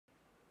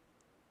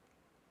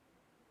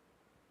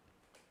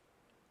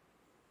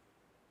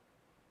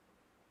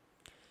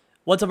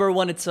What's up,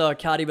 everyone? It's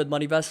Caddy with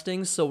Money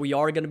Vesting. So we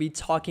are going to be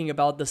talking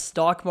about the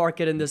stock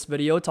market in this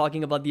video,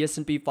 talking about the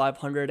S&P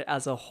 500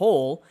 as a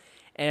whole,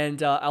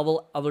 and I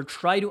will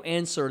try to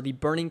answer the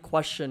burning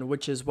question,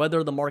 which is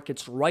whether the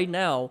markets right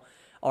now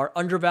are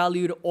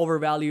undervalued,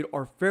 overvalued,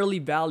 or fairly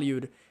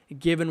valued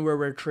given where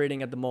we're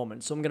trading at the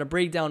moment. So I'm going to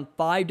break down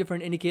 5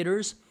 different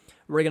indicators.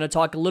 We're going to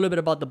talk a little bit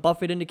about the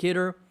Buffett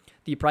indicator,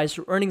 the price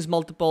to earnings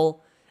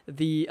multiple,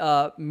 the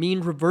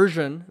mean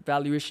reversion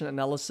valuation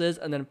analysis,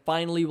 and then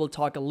finally we'll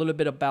talk a little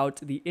bit about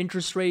the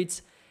interest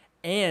rates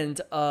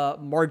and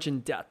margin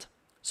debt.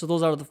 So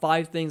those are the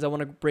 5 things I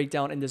want to break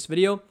down in this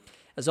video.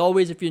 As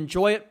always, if you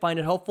enjoy it, find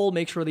it helpful,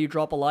 make sure that you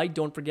drop a like.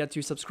 Don't forget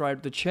to subscribe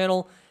to the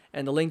channel,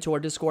 and the link to our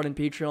Discord and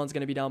Patreon is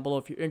going to be down below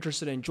if you're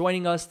interested in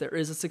joining us. There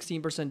is a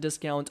 16%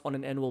 discount on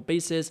an annual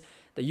basis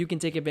that you can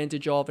take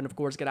advantage of, and of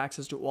course get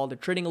access to all the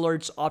trading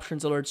alerts,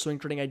 options alerts, swing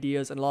trading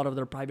ideas, and a lot of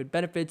their private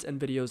benefits and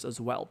videos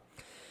as well.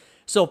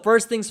 So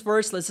first things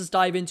first, let's just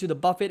dive into the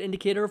Buffett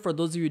indicator. For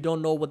those of you who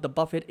don't know what the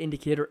Buffett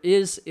indicator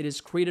is, it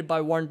is created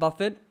by Warren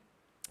Buffett,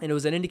 and it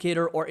was an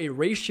indicator or a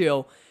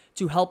ratio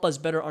to help us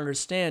better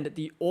understand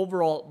the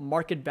overall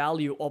market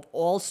value of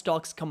all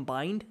stocks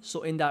combined.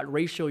 So in that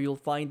ratio, you'll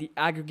find the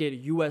aggregate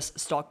US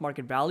stock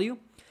market value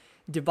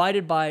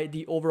divided by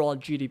the overall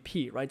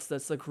GDP, right? So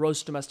that's the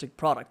gross domestic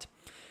product.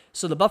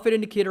 So the Buffett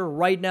indicator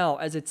right now,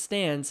 as it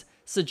stands,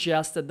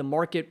 suggests that the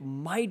market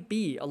might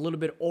be a little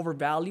bit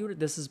overvalued.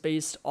 This is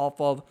based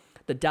off of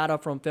the data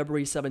from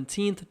February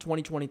 17th,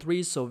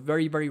 2023, so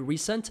very, very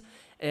recent.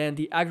 And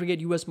the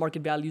aggregate US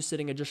market value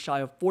sitting at just shy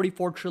of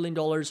 $44 trillion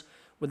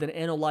with an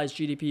annualized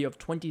GDP of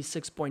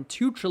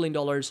 $26.2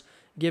 trillion,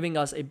 giving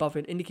us a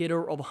Buffett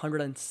indicator of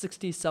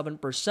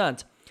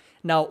 167%.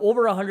 Now,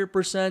 over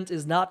 100%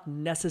 is not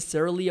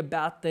necessarily a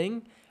bad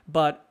thing,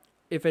 but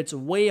if it's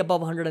way above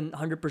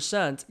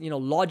 100%,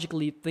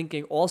 logically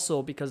thinking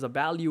also, because the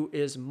value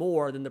is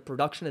more than the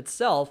production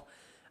itself,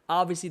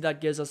 obviously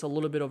that gives us a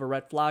little bit of a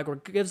red flag or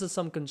gives us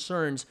some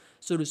concerns,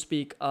 so to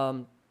speak.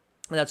 And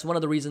that's one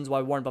of the reasons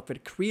why Warren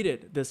Buffett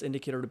created this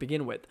indicator to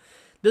begin with.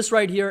 This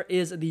right here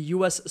is the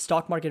US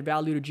stock market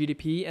value to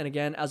GDP. And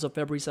again, as of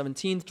February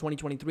 17th,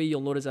 2023,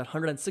 you'll notice that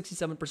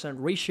 167%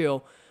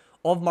 ratio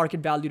of market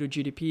value to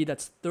GDP.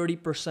 That's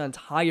 30%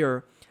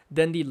 higher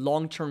than the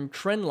long-term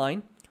trend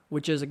line,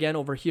 which is again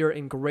over here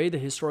in gray, the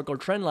historical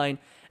trend line.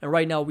 And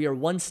right now we are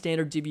 1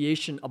 standard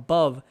deviation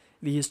above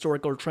the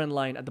historical trend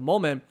line at the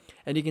moment.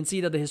 And you can see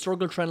that the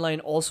historical trend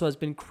line also has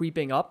been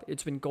creeping up.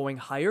 It's been going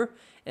higher.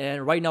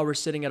 And right now we're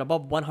sitting at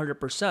above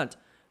 100%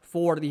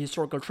 for the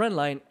historical trend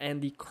line.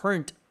 And the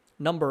current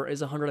number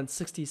is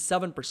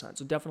 167%.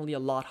 So definitely a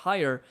lot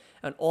higher,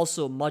 and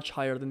also much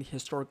higher than the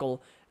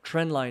historical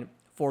trend line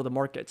for the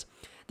markets.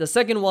 The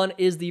second one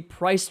is the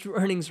price to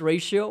earnings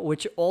ratio,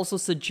 which also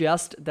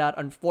suggests that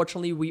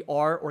unfortunately we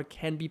are or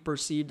can be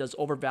perceived as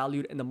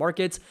overvalued in the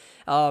markets.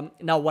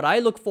 Now, what I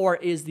look for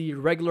is the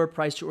regular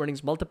price to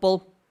earnings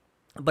multiple.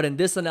 But in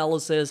this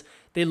analysis,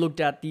 they looked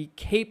at the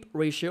CAPE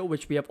ratio,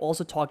 which we have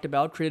also talked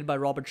about, created by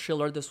Robert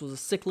Shiller. This was a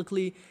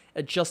cyclically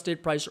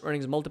adjusted price to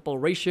earnings multiple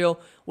ratio,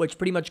 which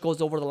pretty much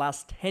goes over the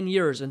last 10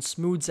 years and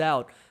smooths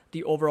out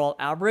the overall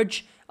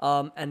average.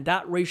 And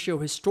that ratio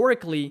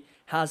historically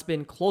has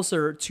been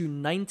closer to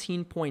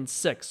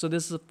 19.6. So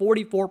this is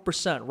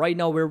 44%. Right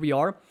now where we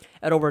are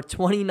at over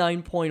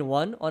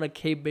 29.1 on a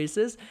CAPE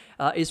basis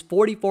is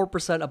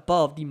 44%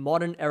 above the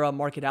modern era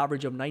market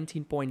average of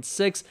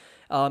 19.6,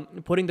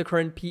 putting the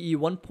current PE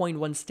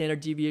 1.1 standard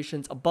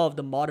deviations above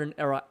the modern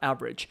era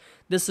average.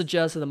 This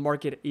suggests that the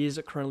market is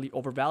currently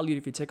overvalued.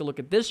 If you take a look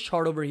at this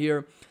chart over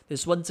here,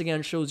 this once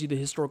again shows you the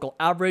historical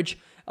average,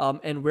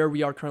 and where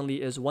we are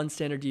currently is 1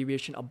 standard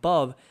deviation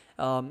above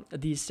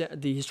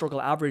the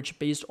historical average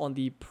based on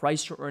the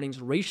price to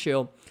earnings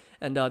ratio,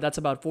 and that's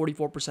about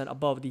 44%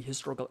 above the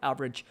historical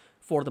average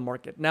for the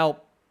market. Now,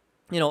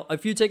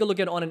 if you take a look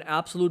at on an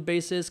absolute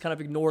basis, kind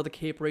of ignore the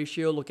CAPE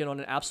ratio, look at on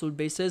an absolute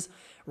basis,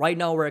 right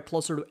now we're at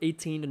closer to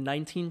 18 to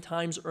 19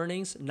 times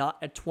earnings, not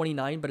at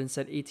 29, but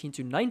instead 18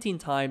 to 19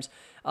 times,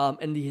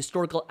 and the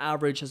historical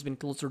average has been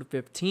closer to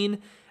 15.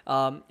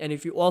 And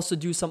if you also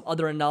do some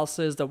other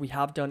analysis that we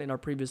have done in our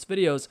previous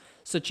videos,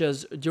 such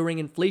as during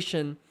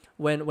inflation,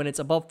 when it's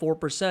above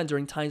 4%,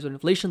 during times when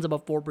inflation's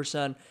above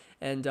 4%,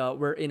 and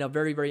we're in a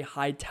very, very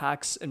high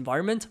tax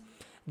environment,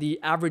 the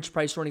average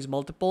price earnings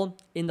multiple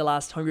in the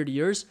last 100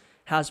 years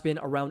has been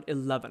around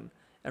 11.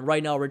 And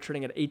right now we're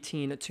trading at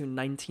 18 to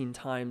 19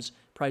 times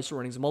price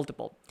earnings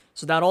multiple.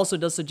 So that also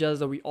does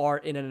suggest that we are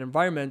in an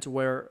environment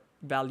where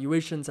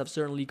valuations have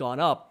certainly gone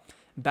up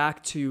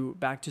back to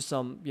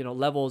some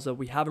levels that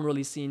we haven't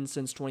really seen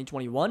since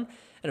 2021.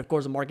 And of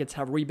course, the markets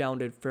have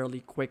rebounded fairly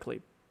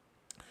quickly.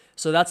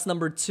 So that's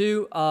number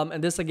 2.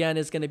 And this again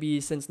is going to be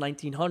since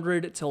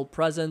 1900 till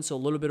present, so a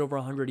little bit over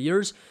 100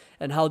 years,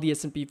 and how the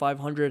S&P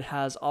 500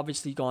 has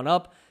obviously gone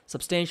up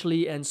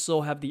substantially, and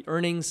so have the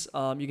earnings.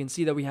 You can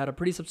see that we had a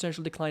pretty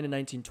substantial decline in the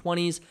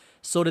 1920s.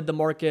 So did the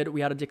market.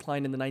 We had a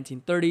decline in the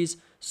 1930s.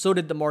 So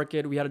did the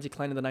market. We had a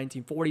decline in the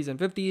 1940s and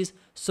 50s.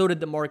 So did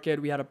the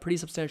market. We had a pretty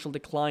substantial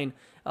decline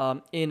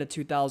in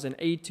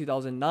 2008,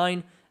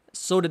 2009.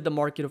 So did the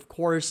market, of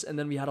course, and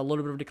then we had a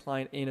little bit of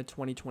decline in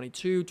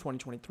 2022,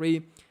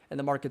 2023, and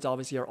the markets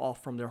obviously are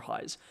off from their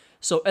highs.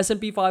 So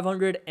S&P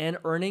 500 and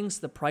earnings,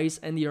 the price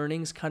and the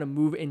earnings kind of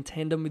move in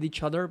tandem with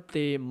each other.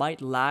 They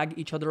might lag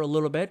each other a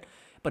little bit,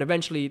 but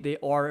eventually they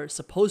are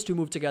supposed to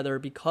move together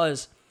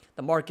because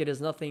the market is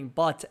nothing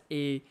but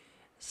a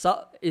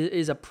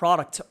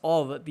product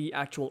of the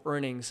actual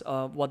earnings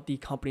of what the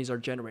companies are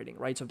generating,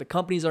 right? So if the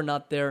companies are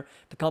not there,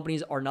 the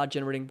companies are not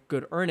generating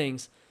good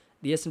earnings,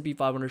 the S&P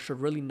 500 should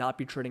really not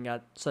be trading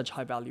at such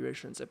high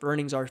valuations. If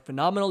earnings are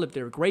phenomenal, if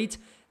they're great,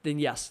 then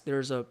yes,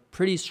 there's a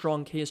pretty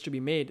strong case to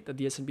be made that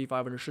the S&P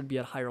 500 should be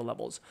at higher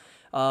levels.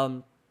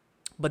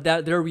 But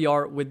there we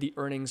are with the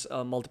earnings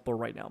multiple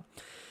right now.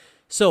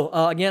 So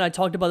again, I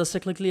talked about the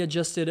cyclically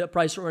adjusted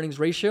price to earnings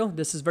ratio.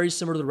 This is very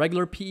similar to the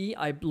regular PE.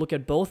 I look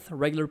at both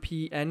regular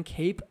PE and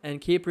CAPE,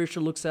 and CAPE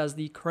ratio looks as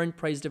the current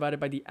price divided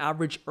by the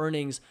average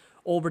earnings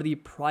over the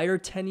prior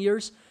 10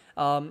 years.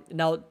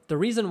 Now, the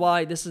reason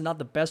why this is not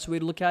the best way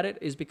to look at it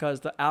is because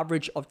the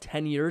average of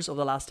 10 years, of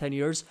the last 10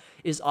 years,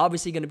 is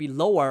obviously going to be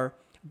lower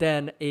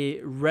than a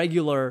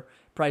regular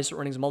price to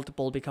earnings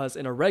multiple, because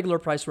in a regular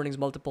price to earnings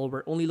multiple,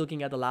 we're only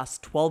looking at the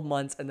last 12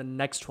 months and the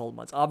next 12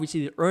 months.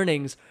 Obviously, the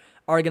earnings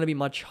are going to be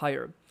much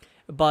higher.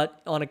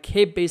 But on a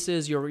CAPE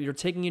basis, you're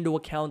taking into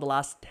account the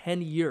last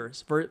 10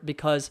 years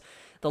because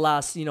the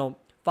last,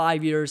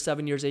 5 years,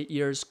 7 years, 8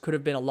 years could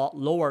have been a lot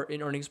lower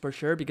in earnings per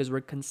share because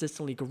we're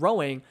consistently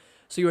growing.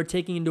 So you're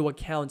taking into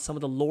account some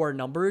of the lower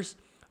numbers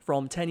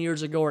from 10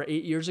 years ago or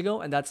 8 years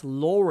ago, and that's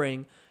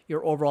lowering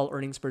your overall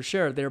earnings per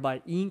share,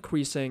 thereby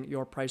increasing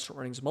your price to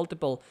earnings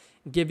multiple,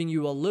 giving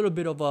you a little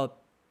bit of a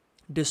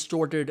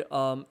distorted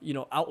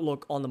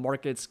outlook on the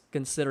markets,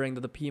 considering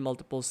that the P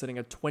multiple is sitting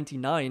at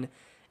 29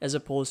 as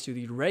opposed to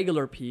the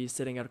regular P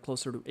sitting at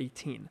closer to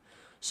 18.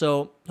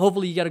 So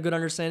hopefully you get a good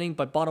understanding,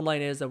 but bottom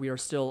line is that we are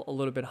still a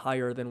little bit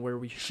higher than where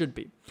we should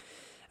be.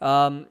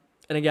 And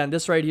again,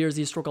 this right here is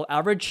the historical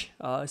average,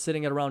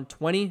 sitting at around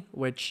 20,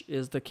 which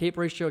is the CAPE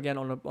ratio. Again,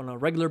 on a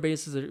regular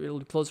basis, it'll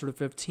be closer to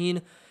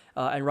 15.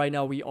 And right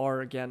now we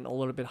are, again, a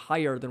little bit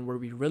higher than where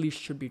we really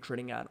should be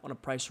trading at on a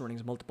price to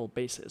earnings multiple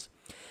basis.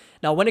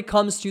 Now, when it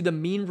comes to the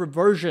mean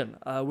reversion,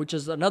 which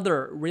is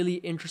another really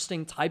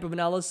interesting type of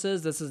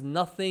analysis, this is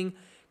nothing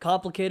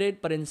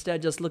complicated, but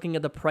instead just looking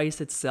at the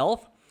price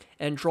itself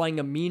and drawing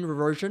a mean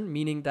reversion,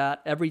 meaning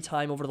that every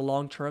time over the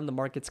long term, the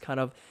markets kind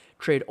of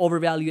trade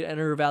overvalued and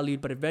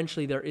undervalued, but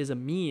eventually there is a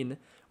mean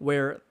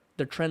where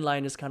the trend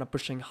line is kind of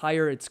pushing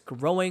higher, it's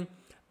growing,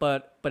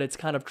 but it's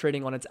kind of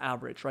trading on its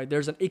average, right?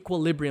 There's an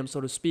equilibrium,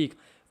 so to speak,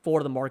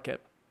 for the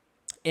market.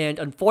 And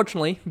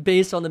unfortunately,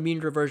 based on the mean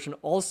reversion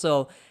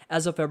also,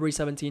 as of February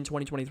 17,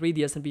 2023,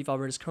 the S&P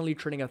 500 is currently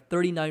trading at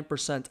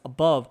 39%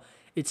 above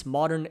its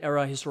modern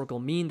era historical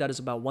mean. That is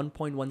about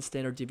 1.1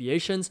 standard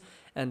deviations.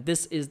 And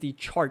this is the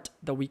chart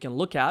that we can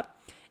look at.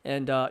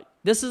 And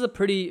this is a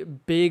pretty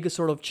big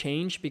sort of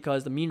change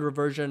because the mean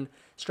reversion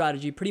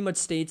strategy pretty much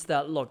states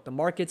that, look, the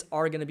markets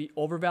are going to be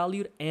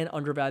overvalued and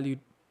undervalued,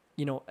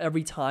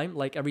 every time.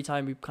 Like every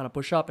time we kind of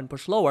push up and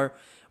push lower,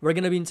 we're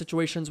going to be in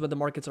situations where the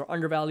markets are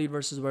undervalued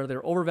versus where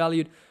they're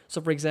overvalued.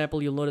 So for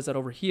example, you'll notice that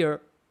over here,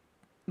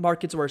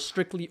 markets were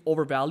strictly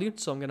overvalued.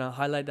 So I'm going to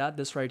highlight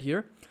this right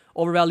here,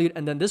 overvalued.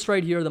 And then this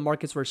right here, the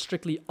markets were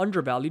strictly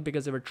undervalued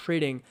because they were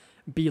trading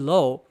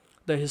below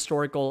the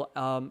historical,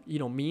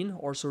 mean,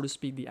 or so to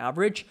speak, the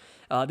average.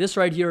 This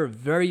right here,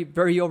 very,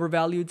 very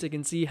overvalued. So you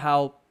can see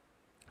how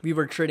we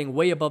were trading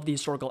way above the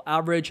historical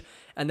average.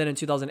 And then in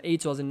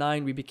 2008,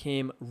 2009, we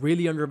became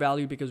really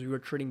undervalued because we were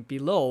trading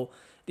below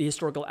the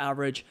historical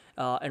average.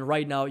 And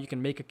right now you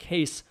can make a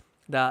case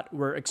that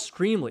we're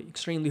extremely,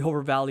 extremely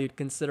overvalued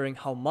considering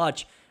how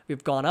much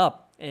we've gone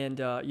up. And,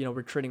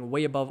 we're trading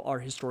way above our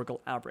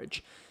historical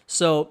average.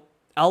 So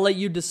I'll let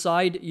you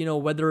decide,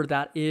 whether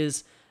that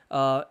is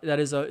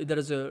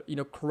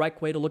a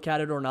correct way to look at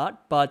it or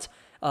not. But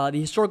the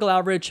historical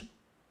average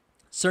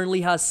certainly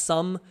has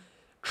some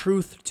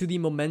truth to the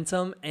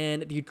momentum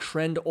and the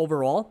trend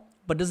overall,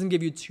 but doesn't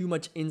give you too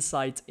much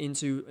insight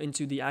into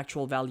the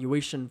actual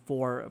valuation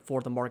for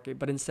the market.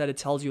 But instead, it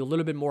tells you a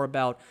little bit more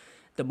about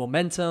the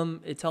momentum.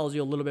 It tells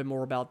you a little bit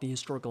more about the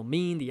historical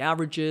mean, the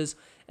averages,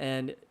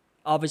 and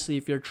obviously,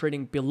 if you're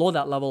trading below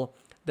that level,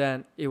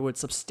 then it would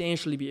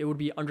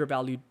be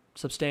undervalued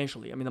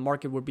substantially. I mean, the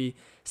market would be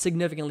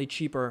significantly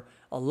cheaper,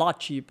 a lot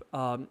cheap,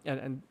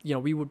 and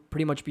we would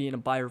pretty much be in a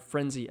buyer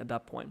frenzy at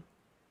that point.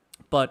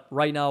 But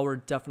right now, we're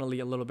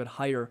definitely a little bit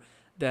higher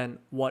than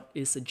what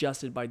is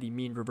suggested by the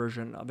mean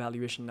reversion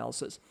valuation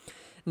analysis.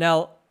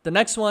 Now, the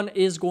next one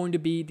is going to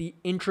be the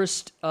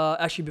interest.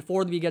 Actually,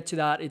 before we get to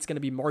that, it's going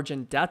to be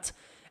margin debt.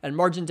 And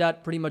margin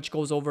debt pretty much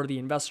goes over the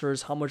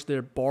investors, how much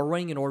they're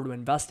borrowing in order to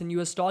invest in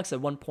U.S. stocks.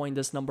 At one point,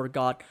 this number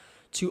got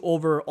to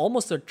over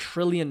almost $1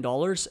 trillion.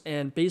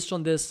 And based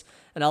on this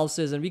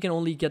analysis, and we can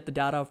only get the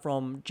data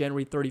from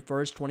January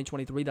 31st,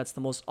 2023. That's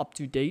the most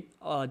up-to-date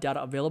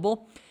data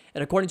available.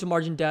 And according to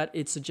margin debt,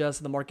 it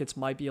suggests the markets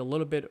might be a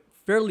little bit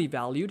fairly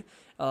valued.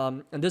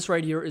 And this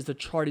right here is the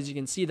chart. As you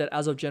can see that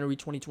as of January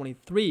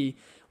 2023,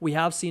 we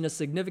have seen a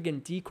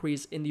significant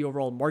decrease in the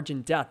overall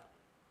margin debt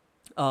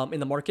in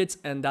the markets,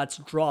 and that's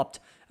dropped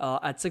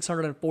at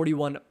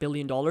 $641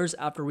 billion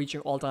after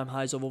reaching all-time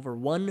highs of over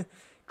 $1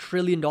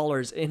 trillion in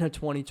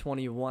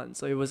 2021.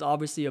 So it was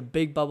obviously a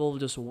big bubble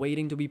just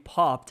waiting to be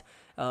popped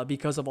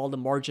because of all the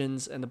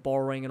margins and the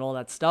borrowing and all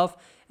that stuff.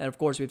 And of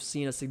course, we've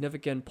seen a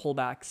significant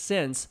pullback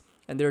since,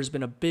 and there's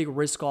been a big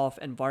risk-off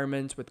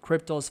environment with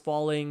cryptos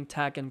falling,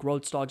 tech and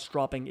growth stocks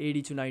dropping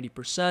 80 to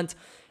 90%.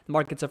 The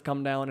markets have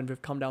come down, and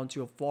we've come down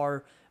to a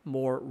far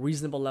more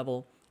reasonable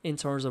level in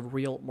terms of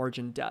real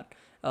margin debt.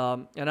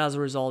 And as a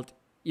result,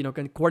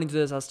 according to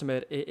this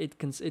estimate,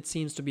 it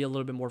seems to be a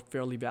little bit more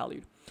fairly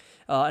valued.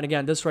 And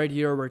again, this right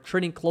here, we're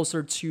trading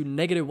closer to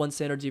 -1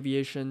 standard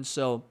deviation,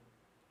 so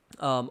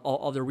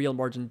of the real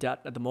margin debt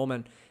at the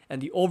moment.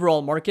 And the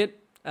overall market,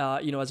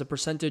 as a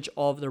percentage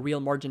of the real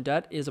margin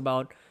debt is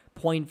about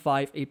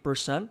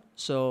 0.58%.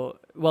 So,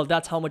 well,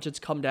 that's how much it's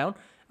come down.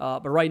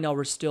 But right now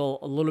we're still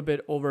a little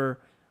bit over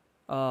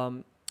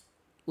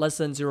less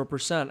than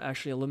 0%.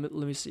 Actually, let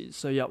me see.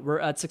 So yeah, we're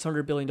at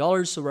 $600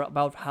 billion. So we're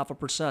about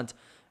 0.5%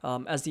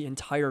 as the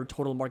entire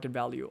total market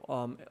value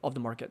of the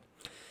market.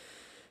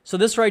 So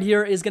this right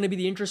here is going to be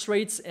the interest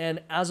rates.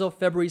 And as of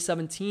February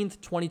 17th,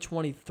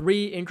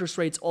 2023, interest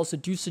rates also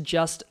do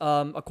suggest,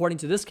 according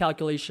to this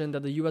calculation,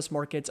 that the U.S.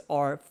 markets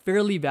are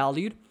fairly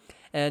valued.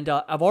 And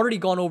I've already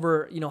gone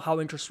over,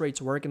 how interest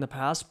rates work in the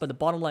past. But the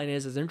bottom line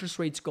is, as interest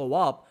rates go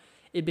up,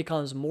 it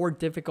becomes more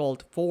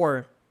difficult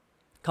for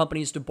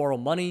companies to borrow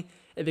money.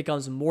 It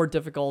becomes more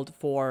difficult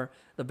for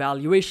the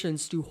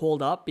valuations to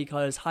hold up,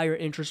 because higher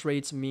interest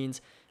rates means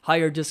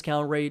higher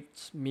discount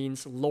rates,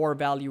 means lower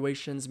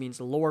valuations,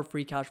 means lower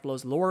free cash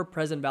flows, lower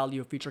present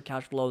value of future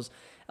cash flows,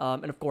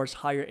 and of course,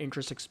 higher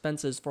interest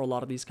expenses for a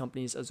lot of these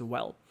companies as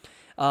well.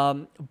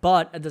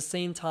 But at the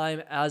same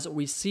time, as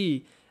we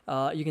see,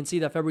 you can see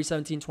that February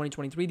 17,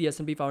 2023, the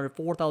S&P 500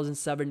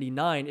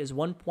 4,079 is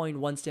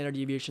 1.1 standard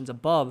deviations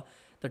above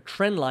the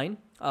trend line.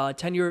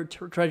 10-year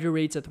treasury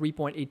rates at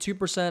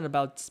 3.82%,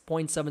 about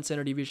 0.7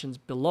 standard deviations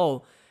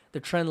below the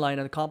trend line,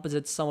 and the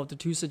composite sum of the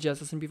two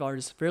suggests S&P 500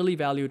 is fairly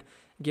valued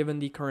given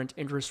the current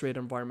interest rate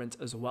environment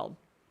as well.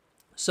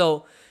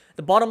 So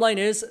the bottom line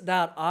is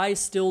that I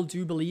still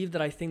do believe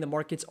that I think the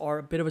markets are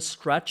a bit of a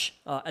stretch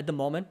at the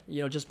moment,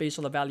 just based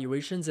on the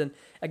valuations. And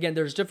again,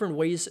 there's different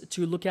ways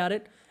to look at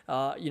it.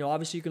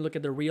 Obviously you can look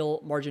at the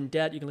real margin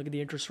debt, you can look at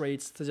the interest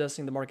rates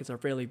suggesting the markets are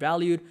fairly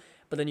valued,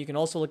 but then you can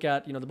also look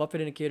at, the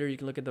Buffett indicator, you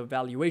can look at the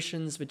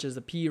valuations, which is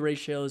the PE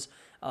ratios,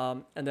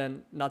 and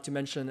then not to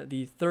mention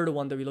the third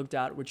one that we looked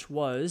at, which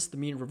was the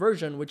mean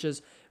reversion, which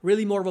is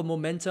really more of a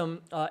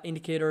momentum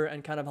indicator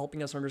and kind of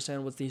helping us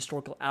understand what's the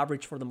historical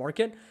average for the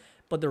market.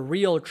 But the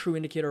real true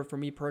indicator for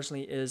me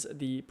personally is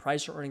the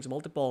price to earnings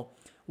multiple,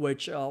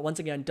 which once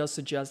again does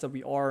suggest that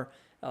we are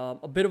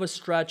a bit of a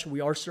stretch. We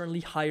are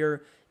certainly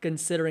higher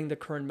considering the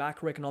current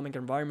macroeconomic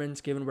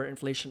environment, given where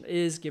inflation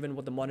is, given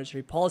what the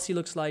monetary policy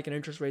looks like, and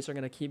interest rates are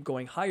going to keep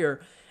going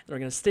higher. They're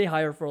going to stay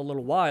higher for a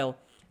little while.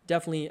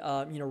 Definitely,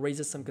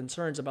 raises some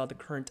concerns about the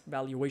current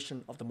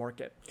valuation of the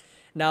market.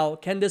 Now,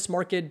 can this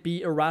market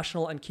be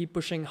irrational and keep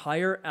pushing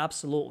higher?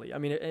 Absolutely. I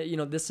mean,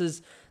 this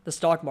is the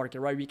stock market,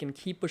 right? We can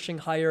keep pushing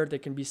higher. There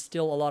can be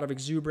still a lot of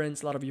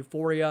exuberance, a lot of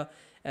euphoria,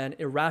 and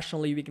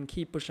irrationally, we can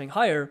keep pushing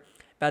higher.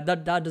 But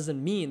that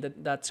doesn't mean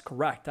that that's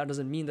correct. That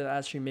doesn't mean that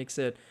actually makes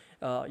it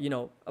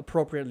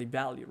appropriately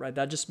valued, right?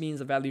 That just means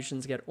the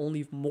valuations get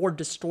only more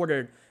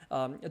distorted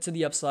to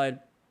the upside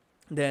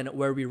than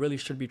where we really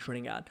should be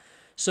trading at.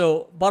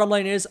 So bottom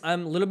line is,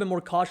 I'm a little bit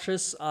more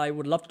cautious. I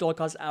would love to dollar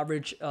cost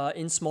average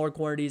in smaller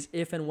quantities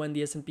if and when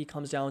the S&P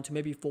comes down to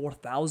maybe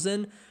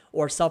 4,000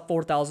 or sub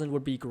 4,000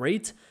 would be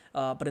great.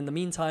 But in the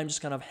meantime,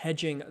 just kind of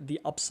hedging the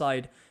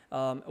upside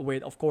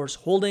with, of course,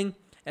 holding,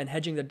 and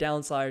hedging the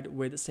downside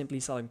with simply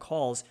selling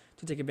calls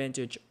to take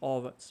advantage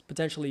of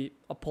potentially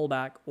a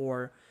pullback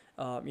or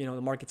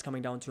the market's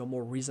coming down to a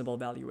more reasonable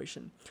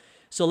valuation.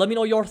 So let me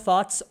know your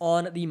thoughts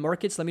on the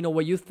markets. Let me know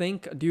what you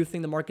think. Do you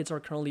think the markets are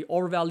currently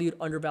overvalued,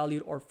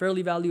 undervalued, or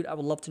fairly valued? I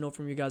would love to know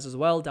from you guys as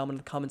well down in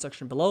the comment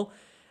section below.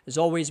 As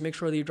always, make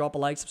sure that you drop a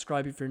like,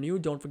 subscribe if you're new.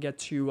 Don't forget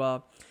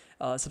to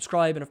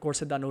subscribe and, of course,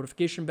 hit that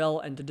notification bell,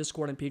 and the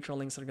Discord and Patreon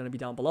links are going to be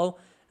down below.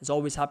 As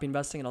always, happy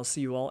investing, and I'll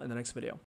see you all in the next video.